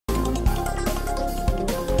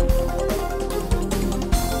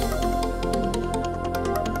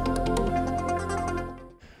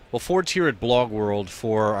Well, Ford's here at Blog World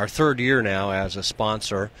for our third year now as a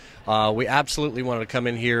sponsor. We absolutely wanted to come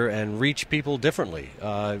in here and reach people differently.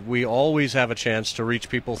 We always have a chance to reach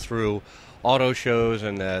people through auto shows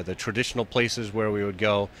and the traditional places where we would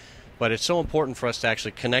go. But it's so important for us to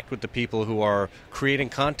actually connect with the people who are creating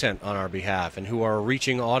content on our behalf and who are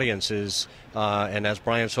reaching audiences, and as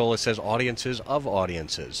Brian Solis says, audiences of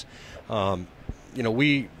audiences.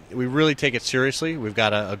 We really take it seriously. We've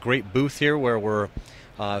got a great booth here where we're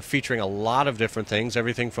featuring a lot of different things,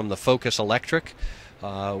 everything from the Focus Electric,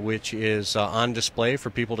 which is on display for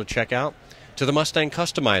people to check out, to the Mustang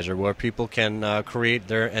Customizer, where people can create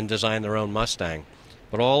and design their own Mustang.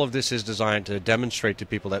 But all of this is designed to demonstrate to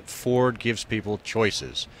people that Ford gives people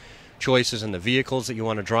choices. Choices in the vehicles that you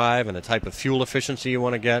want to drive and the type of fuel efficiency you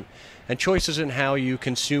want to get, and choices in how you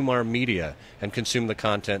consume our media and consume the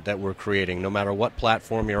content that we're creating, no matter what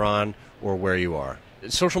platform you're on or where you are.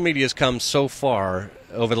 Social media has come so far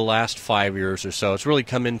over the last 5 years or so. It's really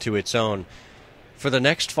come into its own. For the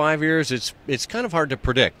next 5 years, it's kind of hard to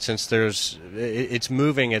predict since it's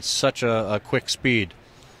moving at such a quick speed.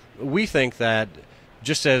 We think that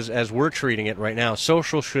just as we're treating it right now,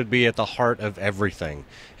 social should be at the heart of everything.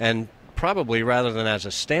 And probably rather than as a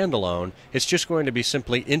standalone, it's just going to be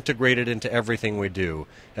simply integrated into everything we do.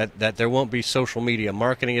 That there won't be social media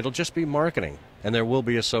marketing, it'll just be marketing, and there will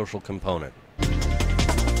be a social component.